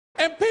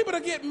And people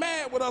that get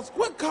mad with us,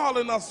 quit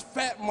calling us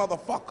fat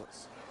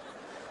motherfuckers.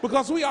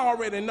 Because we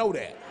already know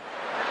that.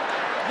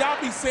 Y'all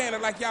be saying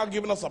it like y'all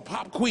giving us a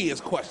pop quiz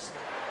question.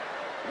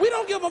 We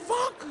don't give a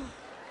fuck.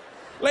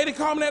 Lady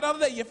called me that other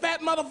day, you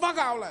fat motherfucker.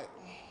 I was like,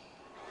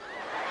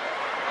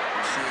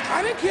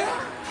 I didn't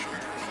care.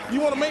 You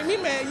want to make me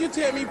mad, you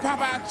tell me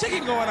Popeye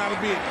chicken going out of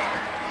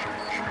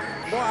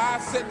business. Boy, I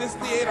set this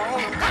theater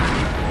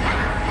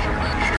on.